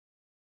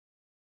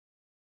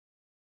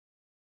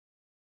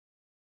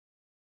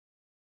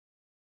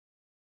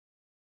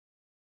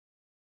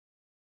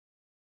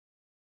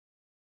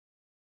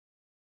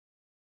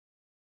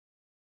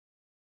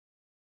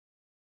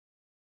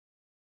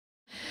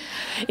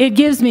It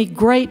gives me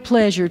great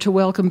pleasure to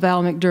welcome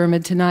Val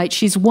McDermid tonight.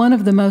 She's one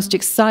of the most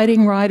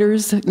exciting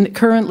writers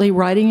currently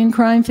writing in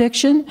crime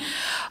fiction.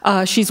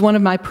 She's one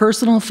of my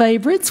personal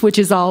favorites, which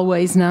is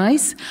always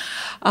nice.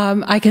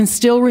 I can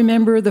still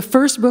remember the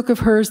first book of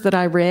hers that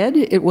I read.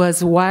 It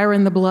was Wire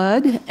in the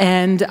Blood,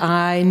 and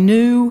I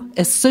knew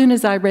as soon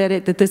as I read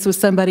it that this was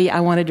somebody I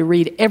wanted to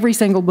read every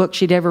single book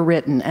she'd ever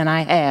written, and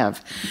I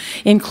have,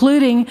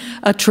 including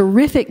a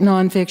terrific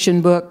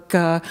nonfiction book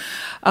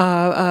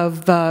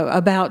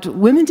about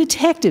women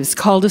detectives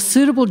called A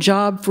Suitable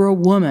Job for a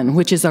Woman,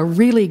 which is a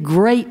really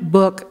great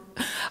book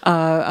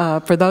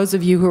for those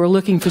of you who are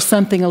looking for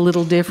something a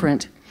little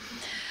different.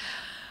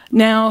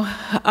 Now,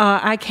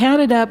 I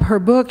counted up her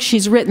books.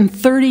 She's written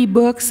 30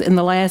 books in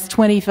the last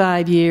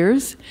 25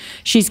 years.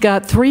 She's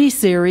got 3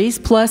 series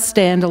plus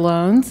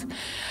standalones.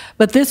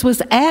 But this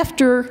was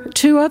after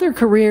 2 other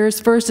careers,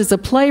 first as a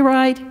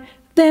playwright,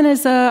 then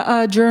as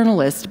a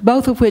journalist,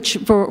 both of which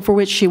for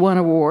which she won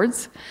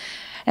awards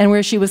and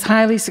where she was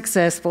highly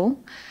successful.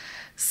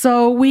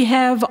 So we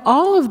have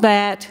all of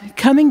that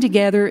coming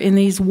together in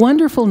these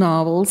wonderful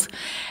novels,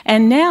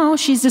 and now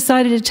she's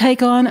decided to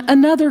take on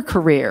another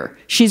career.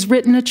 She's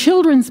written a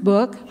children's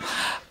book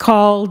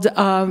called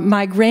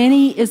My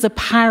Granny is a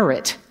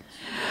Pirate,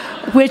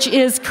 which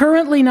is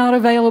currently not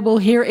available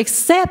here,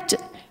 except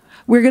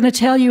we're going to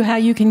tell you how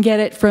you can get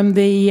it from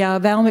the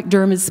Val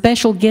McDermid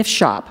special gift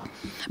shop,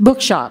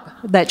 bookshop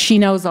that she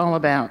knows all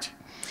about.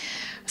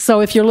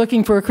 So if you're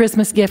looking for a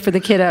Christmas gift for the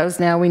kiddos,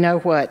 now we know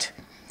what.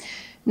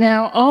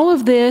 Now, all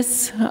of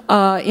this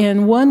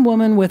in one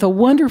woman with a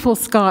wonderful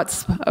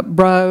Scots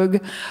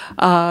brogue.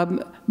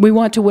 We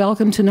want to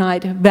welcome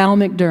tonight Val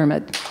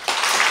McDermid.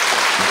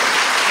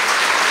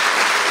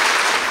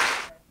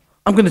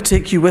 I'm going to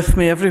take you with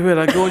me everywhere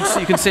I go so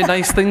you can say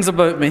nice things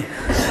about me.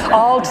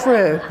 All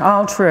true,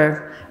 all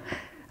true.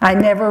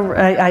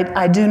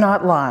 I do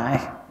not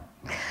lie.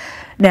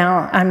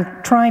 Now,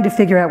 I'm trying to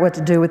figure out what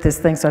to do with this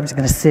thing, so I'm just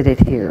going to sit it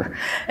here.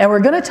 And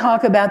we're going to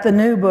talk about the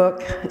new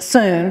book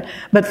soon,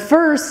 but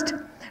first,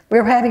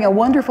 we're having a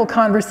wonderful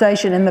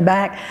conversation in the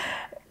back.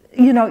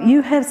 You know,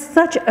 you have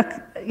such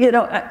a,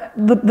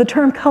 the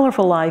term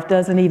colorful life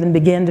doesn't even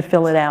begin to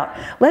fill it out.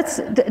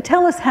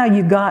 Tell us how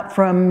you got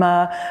from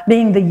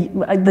being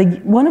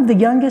one of the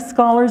youngest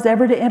scholars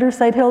ever to enter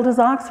St. Hilda's,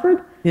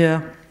 Oxford?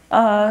 Yeah.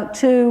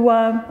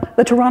 To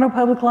the Toronto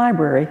Public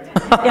Library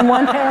in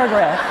one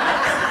paragraph.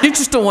 You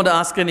just don't want to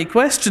ask any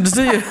questions,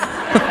 do you?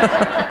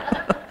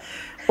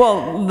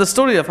 Well, the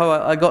story of how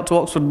I got to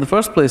Oxford in the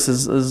first place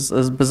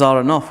is bizarre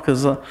enough,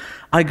 because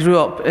I grew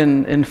up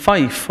in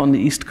Fife on the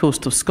east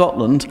coast of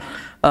Scotland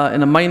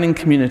in a mining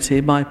community.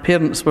 My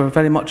parents were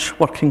very much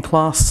working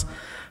class.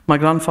 My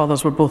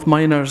grandfathers were both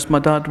miners. My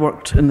dad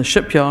worked in the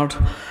shipyard.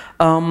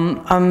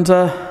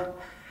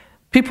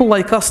 People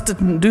like us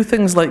didn't do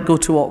things like go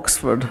to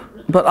Oxford,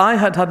 but I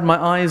had had my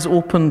eyes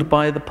opened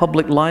by the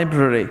public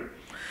library.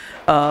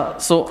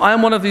 So I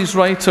am one of these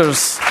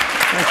writers.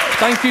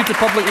 Thank you to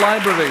public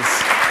libraries.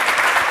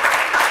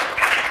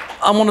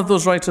 I'm one of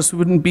those writers who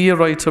wouldn't be a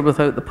writer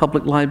without the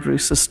public library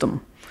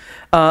system.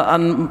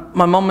 And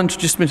my mum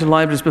introduced me to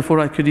libraries before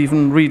I could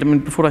even read. I mean,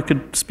 before I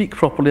could speak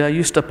properly. I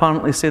used to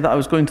apparently say that I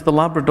was going to the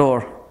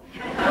Labrador.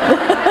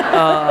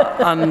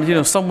 And, you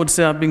know, some would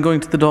say I've been going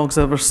to the dogs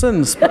ever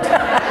since. But,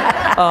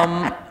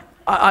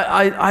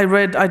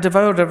 I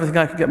devoured everything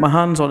I could get my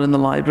hands on in the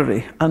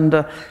library.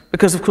 And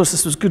because, of course,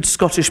 this was good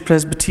Scottish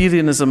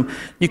Presbyterianism,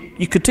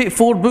 you could take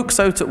 4 books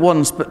out at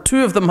once, but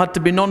 2 of them had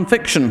to be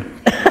non-fiction.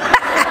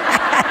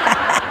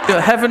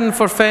 Heaven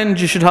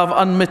forfend you should have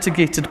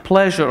unmitigated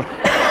pleasure.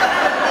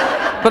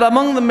 But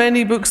among the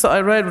many books that I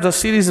read was a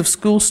series of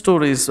school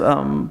stories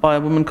by a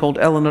woman called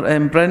Eleanor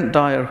M.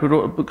 Brent-Dyer, who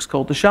wrote books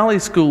called the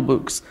Shalley School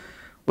Books,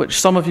 which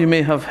some of you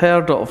may have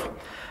heard of.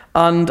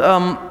 And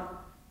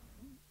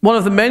one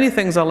of the many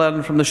things I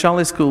learned from the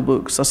Shalley School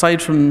Books,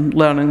 aside from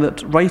learning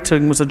that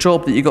writing was a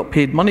job that you got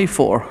paid money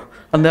for,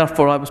 and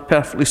therefore I was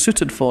perfectly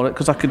suited for it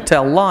because I could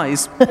tell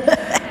lies.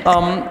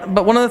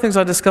 But one of the things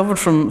I discovered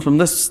from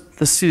this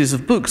series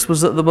of books was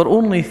that there were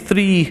only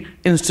 3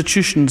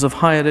 institutions of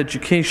higher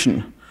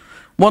education.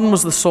 One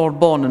was the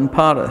Sorbonne in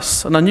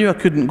Paris, and I knew I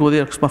couldn't go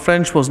there because my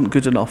French wasn't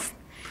good enough.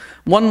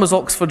 One was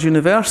Oxford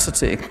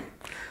University,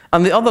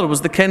 and the other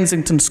was the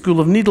Kensington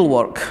School of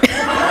Needlework.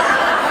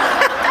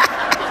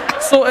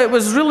 So it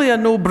was really a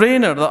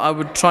no-brainer that I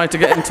would try to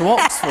get into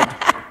Oxford.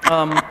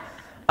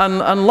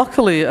 And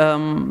luckily,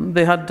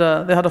 they had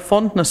a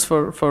fondness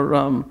for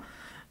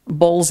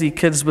ballsy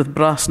kids with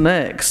brass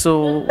necks.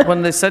 So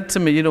when they said to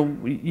me, you know,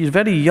 you're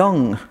very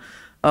young,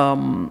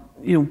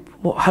 you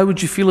know, how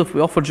would you feel if we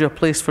offered you a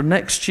place for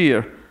next year?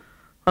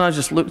 And I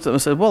just looked at them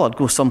and said, well, I'd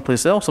go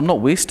someplace else. I'm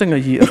not wasting a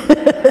year.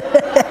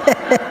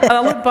 And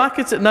I look back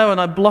at it now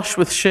and I blush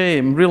with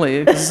shame,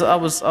 really, because I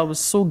was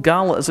so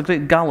gallous. It's a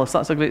great gallus.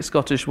 That's a great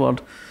Scottish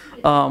word.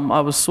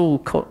 I was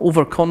so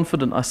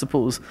overconfident, I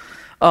suppose,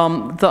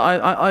 that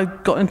I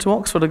got into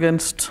Oxford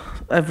against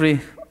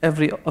every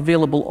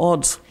available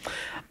odds.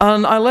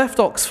 And I left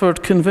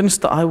Oxford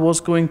convinced that I was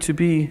going to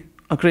be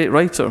a great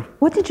writer.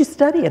 What did you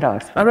study at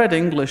Oxford? I read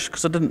English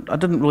because I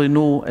didn't really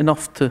know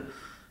enough to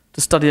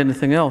study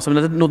anything else. I mean,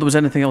 I didn't know there was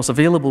anything else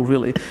available,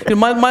 really. You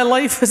know, my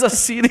life is a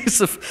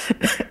series of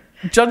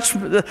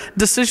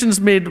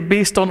decisions made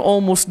based on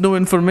almost no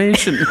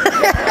information.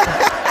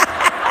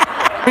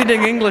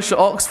 Reading English at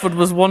Oxford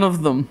was one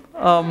of them.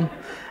 And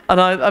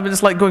I mean,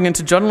 it's like going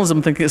into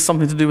journalism thinking it's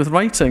something to do with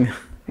writing.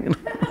 You know?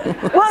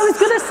 Well, I was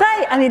going to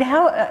say, I mean,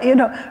 how, you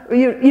know,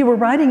 you were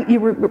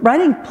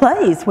writing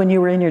plays when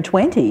you were in your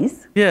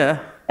 20s. Yeah.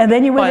 And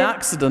then you went by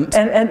accident.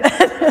 And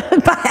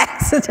by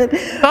accident.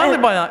 Apparently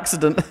by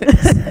accident.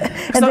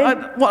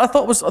 I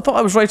thought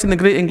I was writing the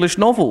great English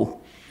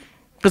novel.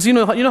 Because you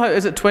know how it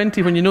is at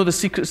 20 when you know the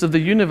secrets of the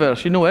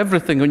universe. You know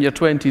everything when you're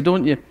 20,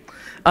 don't you?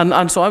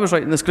 And so I was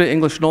writing this great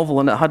English novel,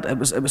 and it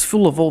was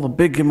full of all the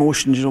big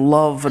emotions, you know,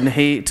 love and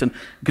hate and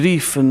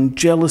grief and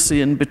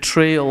jealousy and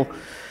betrayal.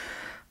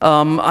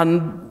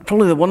 And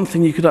probably the one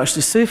thing you could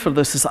actually say for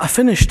this is that I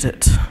finished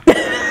it.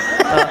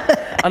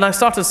 And I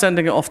started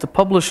sending it off to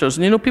publishers.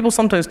 And you know, people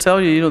sometimes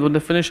tell you, when they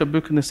finish a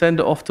book and they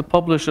send it off to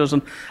publishers,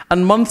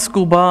 and months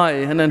go by,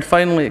 and then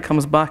finally it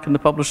comes back and the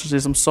publisher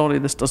says, I'm sorry,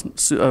 this doesn't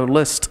suit our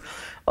list.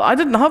 I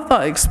didn't have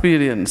that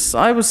experience.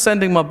 I was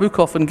sending my book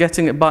off and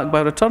getting it back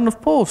by return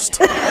of post.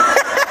 I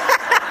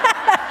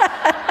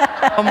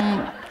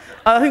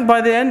think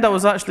by the end I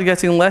was actually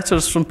getting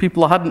letters from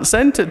people I hadn't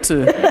sent it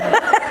to.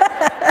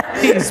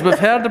 Please, we've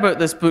heard about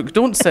this book,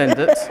 don't send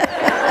it.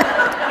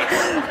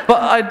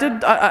 But I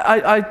did.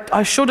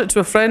 I showed it to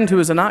a friend who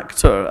was an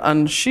actor,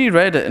 and she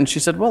read it, and she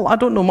said, well, I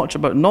don't know much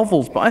about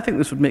novels, but I think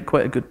this would make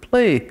quite a good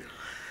play.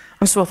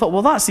 And so I thought,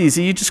 well, that's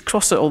easy. You just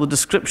cross out all the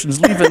descriptions,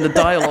 leave in the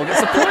dialogue.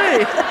 It's a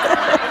play.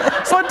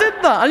 So I did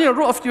that, and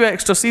wrote a few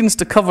extra scenes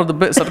to cover the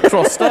bits I'd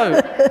crossed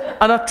out.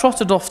 And I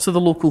trotted off to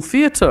the local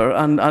theatre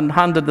and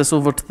handed this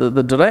over to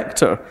the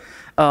director.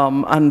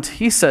 And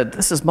he said,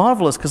 this is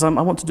marvellous, because I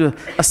want to do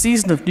a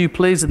season of new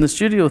plays in the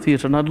studio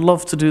theatre, and I'd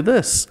love to do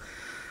this.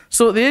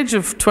 So at the age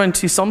of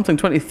 20-something,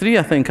 23,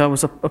 I think, I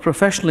was a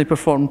professionally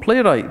performed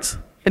playwright,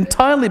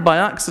 entirely by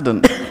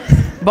accident.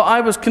 But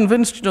I was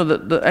convinced,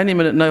 that any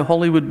minute now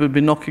Hollywood would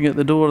be knocking at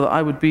the door, that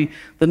I would be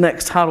the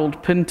next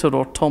Harold Pinter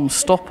or Tom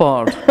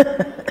Stoppard.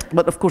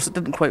 But of course it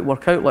didn't quite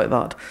work out like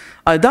that.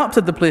 I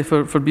adapted the play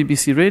for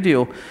BBC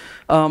Radio,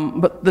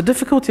 but the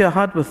difficulty I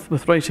had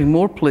with writing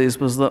more plays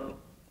was that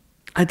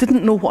I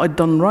didn't know what I'd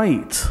done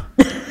right.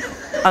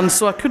 And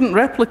so I couldn't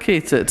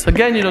replicate it.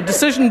 Again,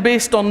 decision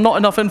based on not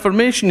enough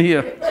information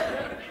here.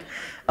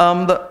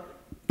 That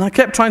I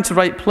kept trying to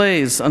write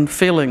plays and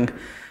failing.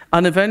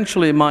 And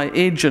eventually my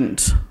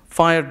agent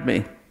fired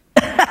me.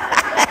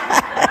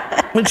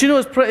 Which,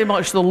 is pretty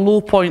much the low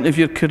point of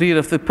your career.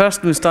 If the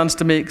person who stands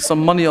to make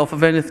some money off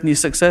of anything you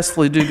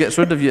successfully do gets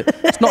rid of you,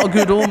 it's not a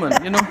good omen,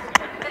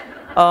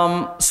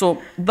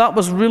 So that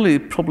was really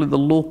probably the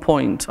low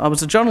point. I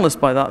was a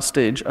journalist by that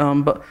stage,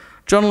 but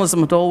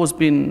journalism had always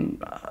been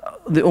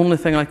the only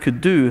thing I could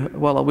do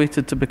while I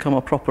waited to become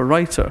a proper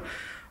writer.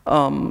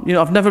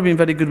 I've never been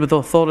very good with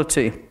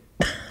authority.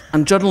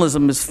 And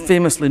journalism is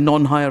famously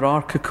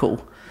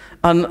non-hierarchical.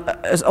 And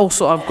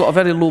also, I've got a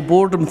very low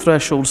boredom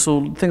threshold, so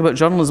the thing about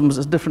journalism is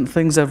it's different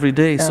things every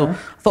day. Yeah. So I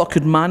thought I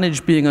could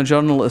manage being a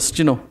journalist,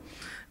 It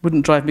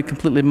wouldn't drive me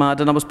completely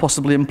mad, and I was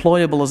possibly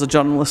employable as a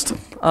journalist.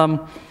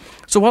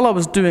 So while I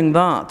was doing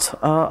that,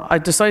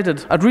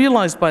 I'd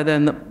realised by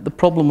then that the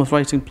problem with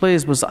writing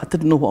plays was that I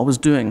didn't know what I was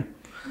doing.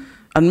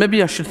 And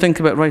maybe I should think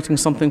about writing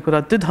something where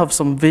I did have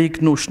some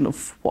vague notion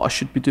of what I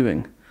should be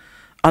doing.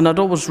 And I'd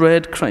always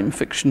read crime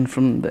fiction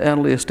from the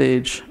earliest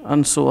age,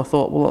 and so I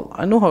thought, well,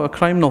 I know how a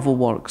crime novel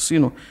works.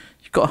 You've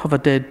got to have a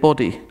dead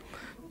body,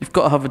 you've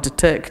got to have a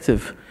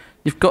detective,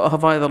 you've got to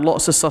have either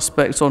lots of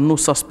suspects or no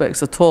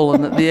suspects at all,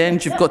 and at the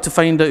end you've got to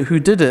find out who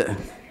did it.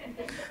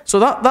 So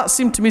that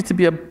seemed to me to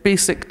be a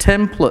basic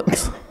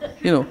template,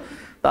 that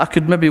I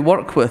could maybe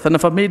work with. And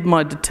if I made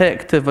my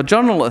detective a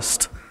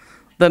journalist,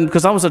 then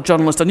because I was a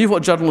journalist, I knew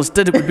what journalists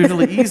did, it would be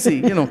really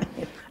easy,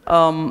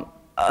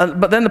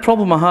 But then the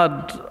problem I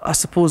had, I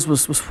suppose,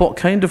 was what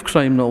kind of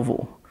crime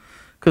novel?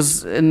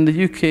 Because in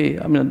the UK,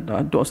 I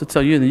don't have to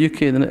tell you, in the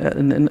UK in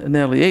the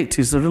early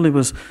 80s, there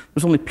was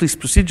only police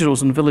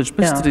procedurals and village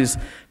mysteries,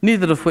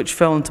 neither of which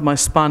fell into my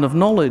span of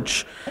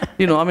knowledge.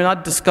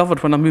 I'd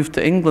discovered when I moved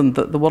to England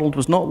that the world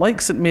was not like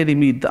St Mary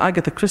Mead, that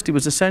Agatha Christie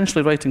was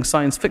essentially writing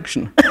science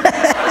fiction.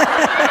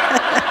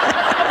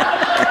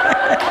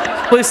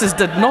 Places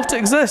did not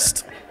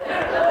exist.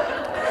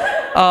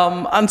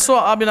 And so,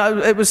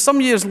 it was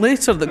some years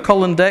later that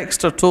Colin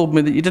Dexter told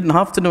me that you didn't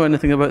have to know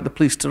anything about the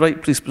police to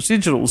write police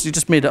procedurals, you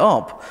just made it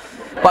up.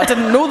 But I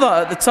didn't know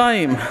that at the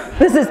time.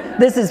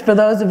 This is for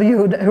those of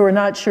you who are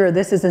not sure,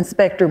 this is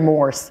Inspector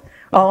Morse,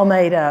 all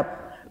made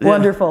up. Yeah,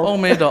 wonderful. All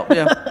made up,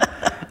 yeah.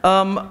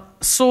 But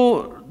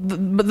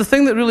the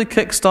thing that really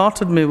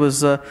kick-started me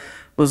was a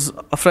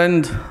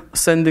friend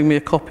sending me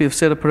a copy of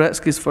Sarah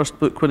Paretsky's first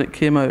book when it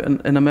came out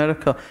in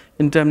America,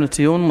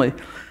 Indemnity Only.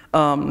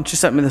 She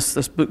sent me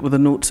this book with a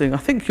note saying, I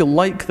think you'll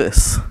like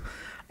this.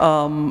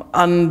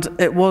 And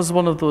it was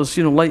one of those,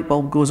 you know, light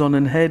bulb goes on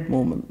in head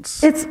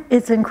moments.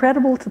 It's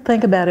incredible to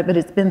think about it, but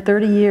it's been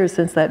 30 years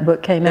since that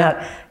book came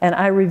out, and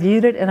I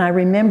reviewed it, and I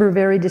remember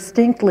very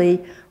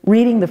distinctly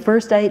reading the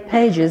first 8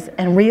 pages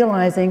and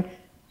realizing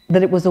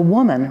that it was a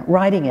woman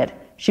writing it.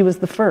 She was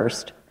the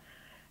first,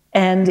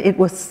 and it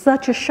was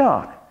such a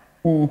shock.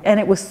 And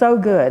it was so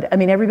good. I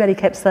mean, everybody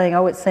kept saying,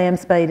 oh, it's Sam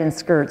Spade in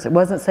skirts. It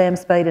wasn't Sam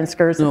Spade in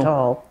skirts at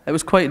all. It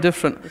was quite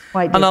different.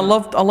 Quite different. And I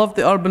loved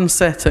the urban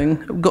setting.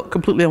 It got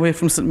completely away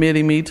from St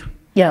Mary Mead.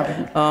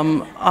 Yeah.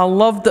 I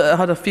loved that it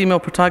had a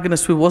female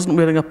protagonist who wasn't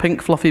wearing a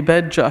pink fluffy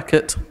bed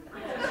jacket.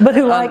 But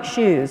who liked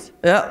shoes.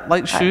 Yeah,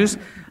 liked shoes.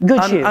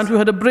 Good shoes. And who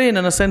had a brain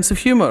and a sense of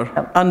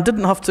humour. And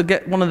didn't have to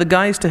get one of the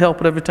guys to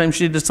help her every time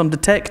she did some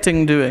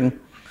detecting doing.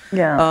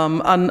 Yeah.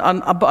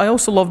 But I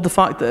also loved the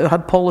fact that it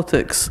had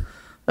politics.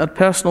 It had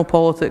personal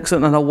politics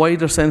and a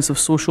wider sense of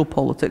social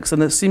politics.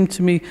 And it seemed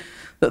to me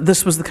that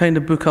this was the kind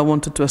of book I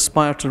wanted to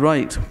aspire to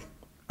write.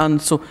 And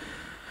so,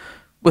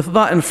 with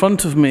that in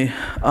front of me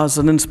as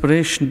an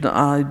inspiration,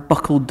 I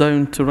buckled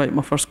down to write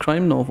my first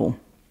crime novel.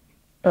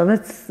 Well,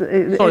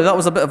 Sorry, that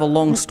was a bit of a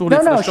long story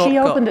for a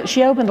shortcut.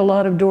 She opened a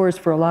lot of doors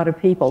for a lot of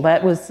people.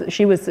 That's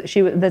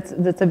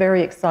a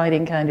very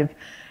exciting kind of,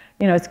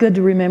 you know, it's good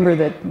to remember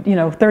that, you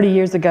know, 30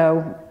 years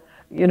ago,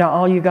 you know,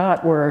 all you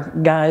got were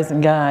guys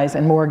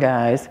and more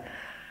guys.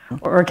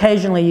 Or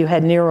occasionally you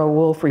had Nero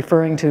Wolfe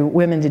referring to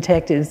women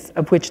detectives,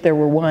 of which there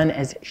were one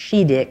as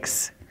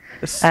she-dicks.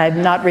 Yes. I've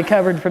not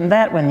recovered from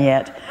that one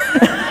yet.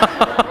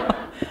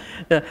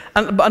 Yeah,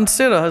 and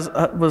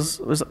Sarah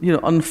was you know,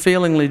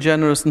 unfailingly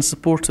generous and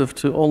supportive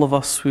to all of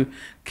us who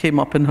came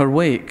up in her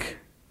wake.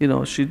 You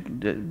know,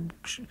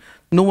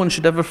 no one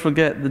should ever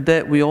forget the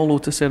debt we all owe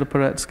to Sarah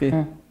Paretsky.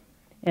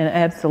 And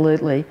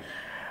absolutely.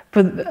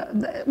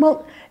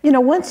 Well, you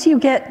know, once you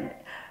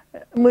get,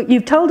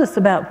 you've told us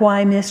about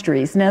why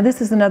mysteries. Now,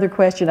 this is another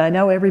question I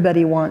know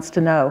everybody wants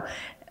to know.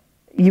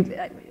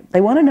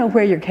 They want to know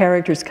where your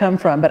characters come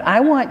from, but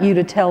I want you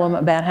to tell them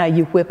about how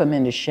you whip them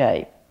into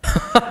shape.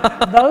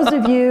 Those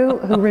of you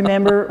who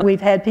remember,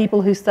 we've had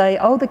people who say,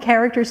 oh, the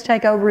characters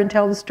take over and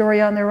tell the story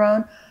on their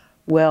own.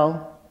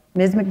 Well,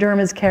 Ms.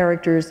 McDermid's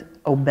characters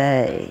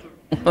obey.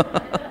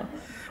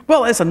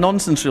 Well, it's a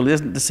nonsense, really,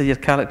 isn't it, to say your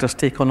characters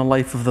take on a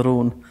life of their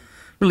own.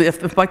 Really,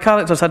 if my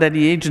characters had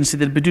any agency,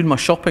 they'd be doing my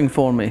shopping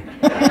for me.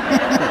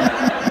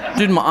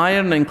 Doing my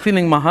ironing,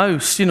 cleaning my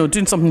house, you know,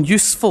 doing something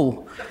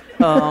useful.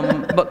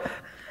 But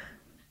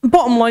the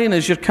bottom line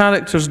is your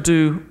characters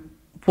do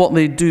what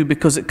they do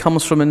because it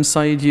comes from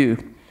inside you.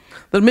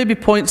 There may be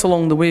points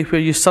along the way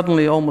where you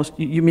suddenly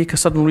you make a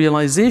sudden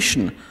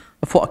realization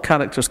of what a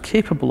character's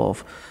capable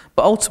of.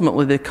 But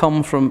ultimately they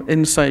come from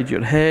inside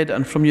your head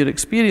and from your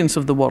experience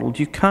of the world.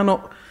 You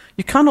cannot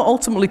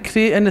ultimately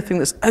create anything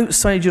that's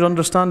outside your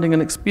understanding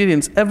and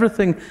experience.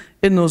 Everything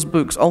in those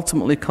books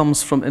ultimately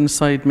comes from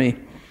inside me.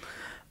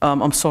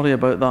 I'm sorry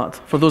about that.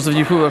 For those of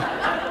you who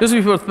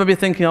are maybe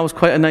thinking I was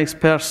quite a nice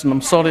person,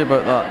 I'm sorry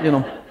about that, you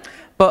know.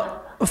 But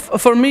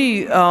for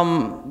me,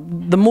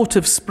 the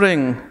motive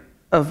spring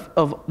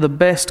of the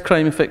best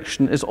crime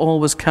fiction is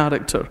always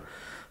character.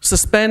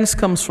 Suspense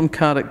comes from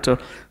character.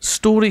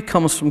 Story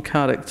comes from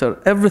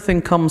character. Everything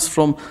comes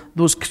from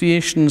those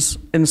creations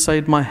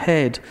inside my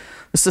head.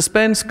 The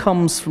suspense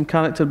comes from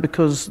character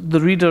because the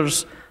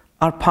readers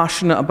are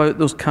passionate about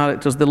those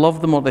characters. They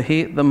love them or they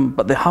hate them,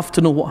 but they have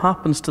to know what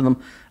happens to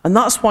them. And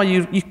that's why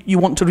you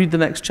want to read the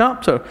next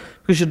chapter,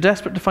 because you're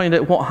desperate to find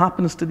out what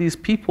happens to these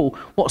people.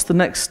 What's the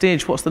next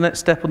stage? What's the next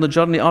step on the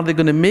journey? Are they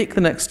going to make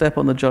the next step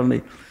on the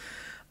journey?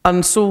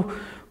 And so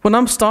when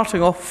I'm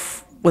starting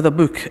off with a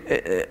book,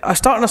 I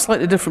start in a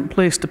slightly different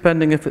place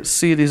depending if it's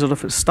series or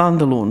if it's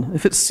standalone.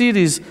 If it's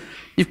series,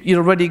 you've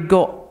already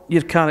got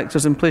your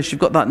characters in place.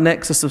 You've got that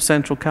nexus of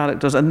central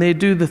characters, and they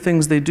do the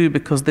things they do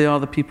because they are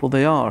the people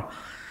they are.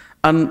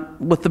 And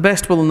with the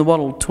best will in the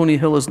world, Tony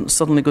Hill isn't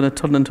suddenly going to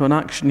turn into an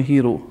action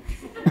hero.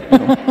 You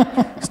know?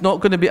 He's not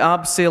going to be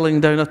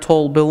abseiling down a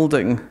tall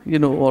building, you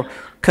know, or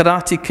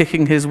karate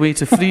kicking his way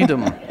to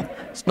freedom.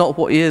 It's not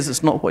what he is.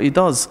 It's not what he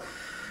does.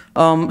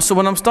 So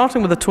when I'm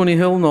starting with a Tony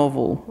Hill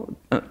novel,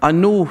 I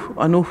know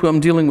who I'm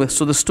dealing with,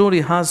 so the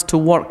story has to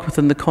work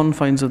within the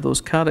confines of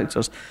those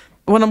characters.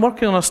 But when I'm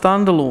working on a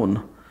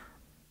standalone,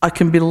 I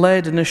can be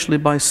led initially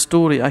by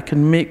story. I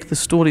can make the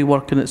story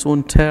work in its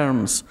own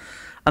terms.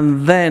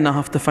 And then I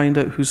have to find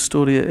out whose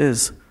story it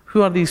is.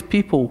 Who are these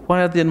people?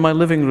 Why are they in my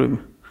living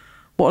room?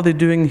 What are they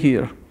doing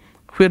here?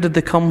 Where did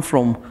they come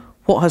from?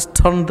 What has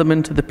turned them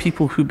into the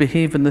people who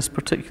behave in this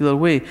particular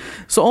way?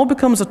 So it all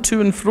becomes a to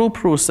and fro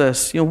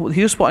process. You know,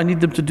 here's what I need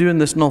them to do in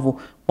this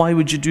novel. Why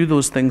would you do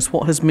those things?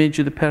 What has made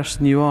you the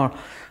person you are?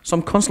 So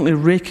I'm constantly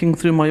raking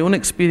through my own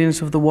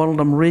experience of the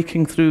world. I'm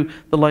raking through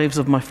the lives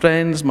of my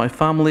friends, my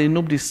family.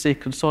 Nobody's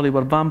sacred. Sorry,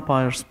 we're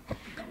vampires.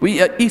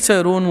 We eat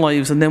our own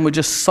lives and then we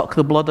just suck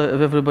the blood out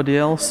of everybody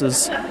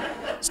else's.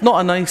 It's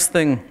not a nice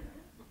thing.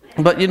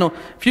 But, you know,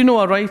 if you know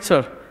a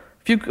writer,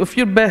 if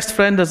your best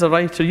friend is a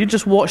writer, you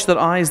just watch their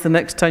eyes the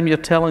next time you're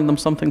telling them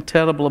something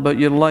terrible about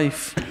your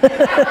life.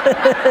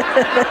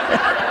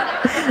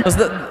 is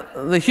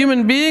that the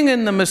human being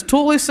in them is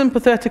totally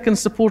sympathetic and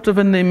supportive,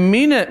 and they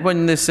mean it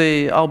when they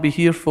say, "I'll be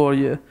here for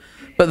you."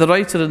 But the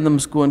writer in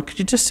them's going, "Could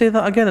you just say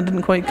that again? I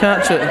didn't quite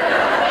catch it."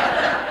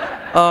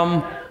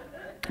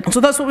 So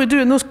that's what we do,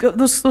 and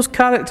those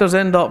characters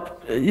end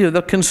up,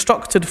 they're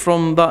constructed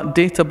from that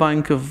data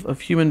bank of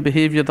human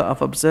behaviour that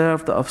I've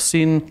observed, that I've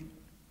seen.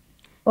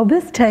 Well,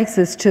 this takes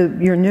us to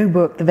your new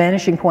book, The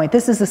Vanishing Point.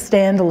 This is a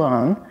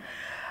standalone,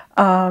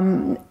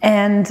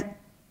 and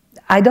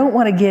I don't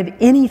want to give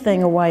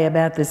anything away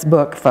about this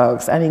book,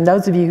 folks. I mean,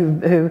 those of you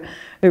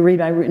who read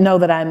know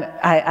that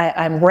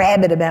I'm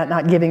rabid about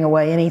not giving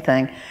away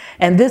anything,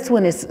 and this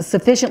one is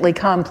sufficiently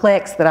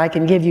complex that I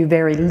can give you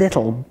very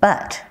little,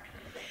 but.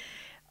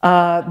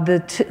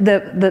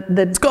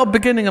 It's got a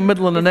beginning, a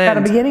middle, and an end. It's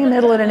got a beginning, a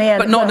middle, and an end.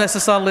 But not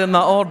necessarily in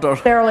that order.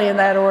 Necessarily in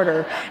that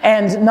order.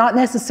 And not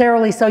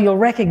necessarily so you'll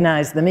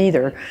recognize them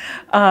either.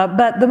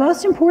 But the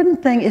most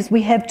important thing is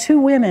we have two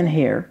women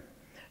here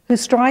who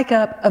strike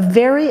up a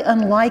very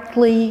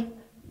unlikely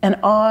and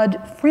odd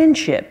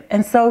friendship.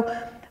 And so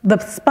the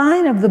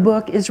spine of the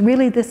book is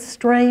really this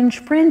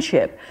strange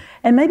friendship.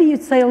 And maybe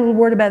you'd say a little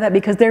word about that,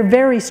 because they're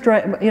very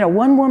strange.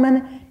 One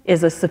woman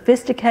is a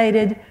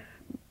sophisticated,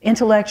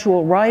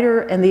 intellectual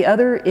writer, and the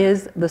other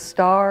is the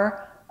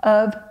star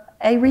of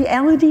a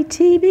reality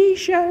TV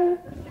show.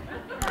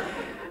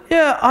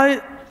 Yeah,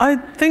 I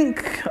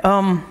think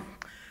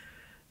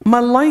my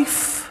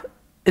life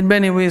in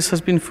many ways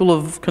has been full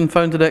of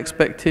confounded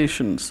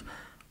expectations.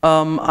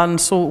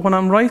 And so when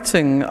I'm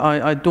writing,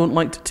 I don't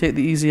like to take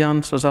the easy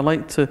answers. I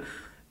like to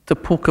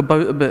poke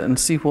about a bit and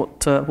see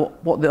what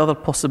the other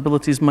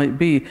possibilities might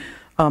be.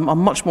 I'm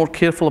much more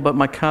careful about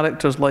my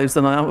characters' lives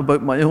than I am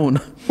about my own.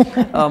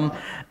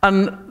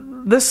 And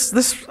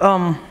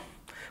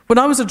when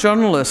I was a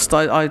journalist,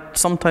 I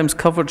sometimes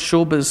covered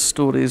showbiz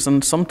stories,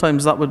 and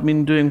sometimes that would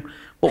mean doing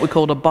what we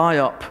called a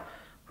buy-up,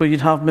 where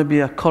you'd have maybe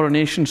a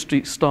Coronation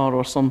Street star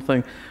or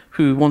something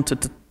who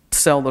wanted to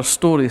sell their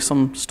story,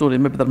 some story,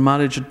 maybe their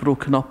marriage had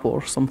broken up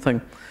or something.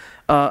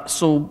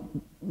 So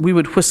we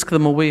would whisk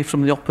them away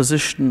from the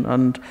opposition,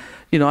 and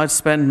I'd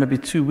spend maybe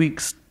 2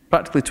 weeks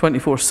practically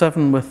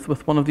 24/7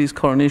 with one of these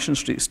Coronation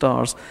Street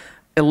stars,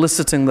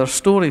 eliciting their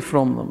story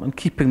from them and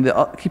keeping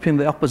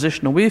the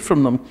opposition away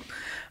from them.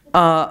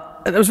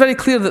 And it was very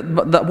clear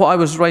that what I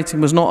was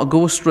writing was not a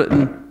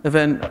ghostwritten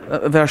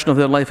version of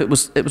their life. It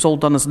was all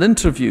done as an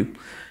interview.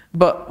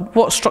 But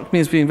what struck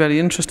me as being very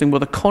interesting were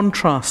the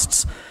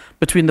contrasts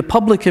between the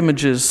public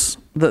images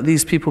that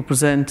these people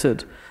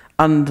presented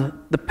and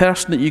the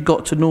person that you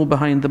got to know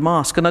behind the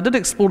mask. And I did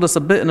explore this a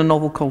bit in a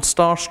novel called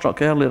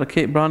Starstruck earlier, a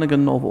Kate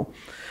Brannigan novel.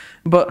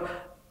 But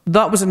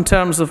that was in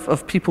terms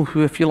of people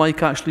who, if you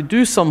like, actually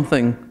do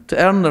something to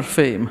earn their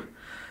fame.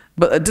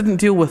 But it didn't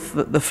deal with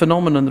the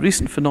phenomenon, the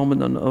recent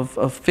phenomenon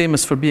of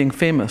famous for being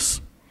famous,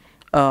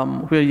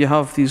 where you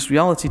have these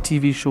reality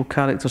TV show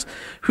characters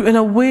who, in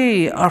a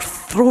way, are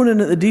thrown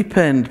in at the deep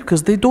end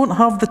because they don't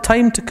have the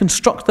time to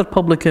construct their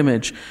public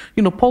image.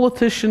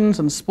 Politicians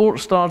and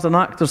sports stars and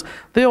actors,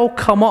 they all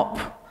come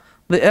up,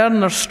 they earn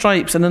their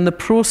stripes, and in the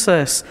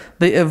process,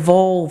 they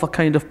evolve a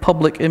kind of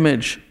public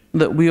image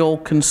that we all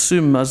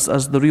consume as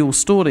the real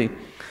story.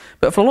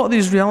 But for a lot of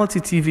these reality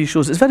TV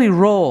shows, it's very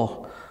raw.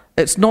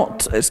 It's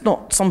not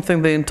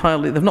something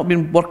they've not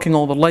been working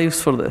all their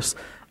lives for this.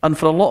 And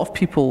for a lot of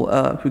people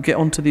who get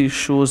onto these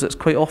shows, it's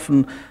quite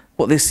often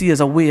what they see as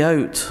a way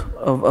out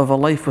of a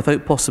life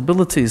without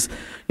possibilities.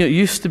 It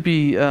used to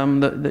be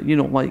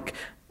that like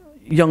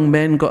young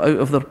men got out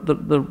of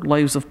their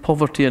lives of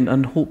poverty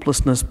and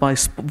hopelessness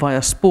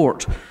via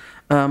sport.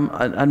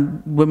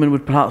 And women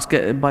would perhaps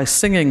get it by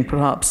singing,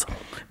 perhaps.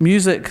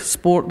 Music,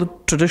 sport, the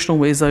traditional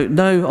ways out.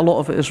 Now, a lot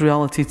of it is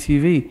reality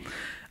TV.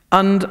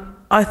 And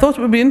I thought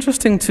it would be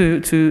interesting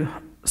to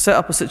set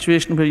up a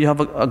situation where you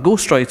have a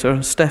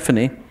ghostwriter,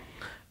 Stephanie,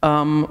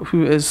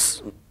 who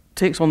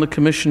takes on the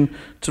commission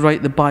to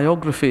write the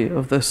biography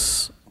of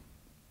this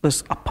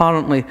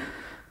apparently,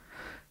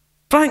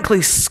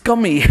 frankly,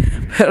 scummy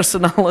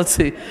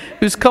personality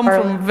who's come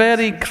from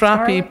very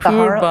crappy,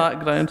 poor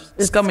background.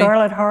 Scummy.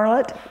 Scarlet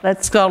Harlot?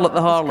 That's Scarlet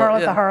the Harlot. Scarlet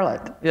the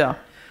Harlot. Yeah.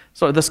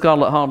 Sorry, the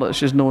Scarlet Harlot,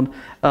 she's known.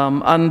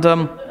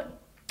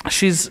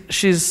 She's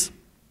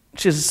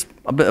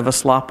a bit of a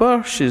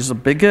slapper, she's a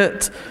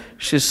bigot,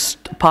 she's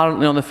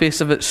apparently on the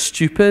face of it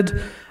stupid,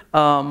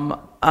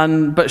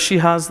 but she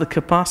has the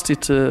capacity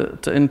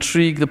to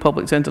intrigue the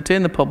public, to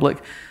entertain the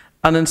public,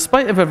 and in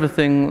spite of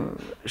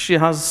everything, she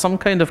has some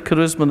kind of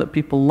charisma that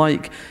people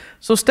like.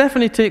 So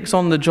Stephanie takes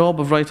on the job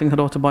of writing her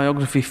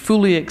autobiography,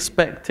 fully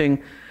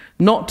expecting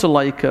not to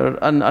like her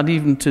and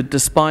even to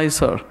despise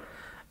her.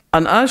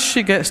 And as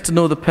she gets to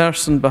know the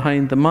person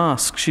behind the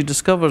mask, she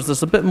discovers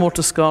there's a bit more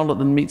to Scarlet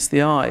than meets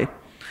the eye.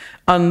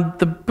 And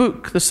the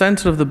book, the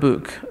centre of the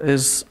book,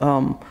 is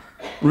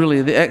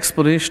really the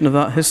exploration of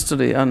that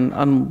history.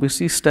 And we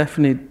see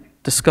Stephanie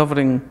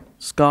discovering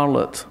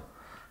Scarlet.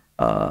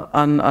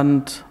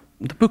 And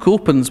the book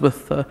opens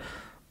with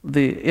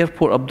the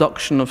airport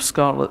abduction of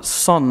Scarlet's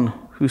son,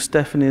 who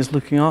Stephanie is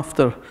looking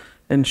after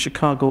in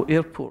Chicago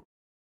airport.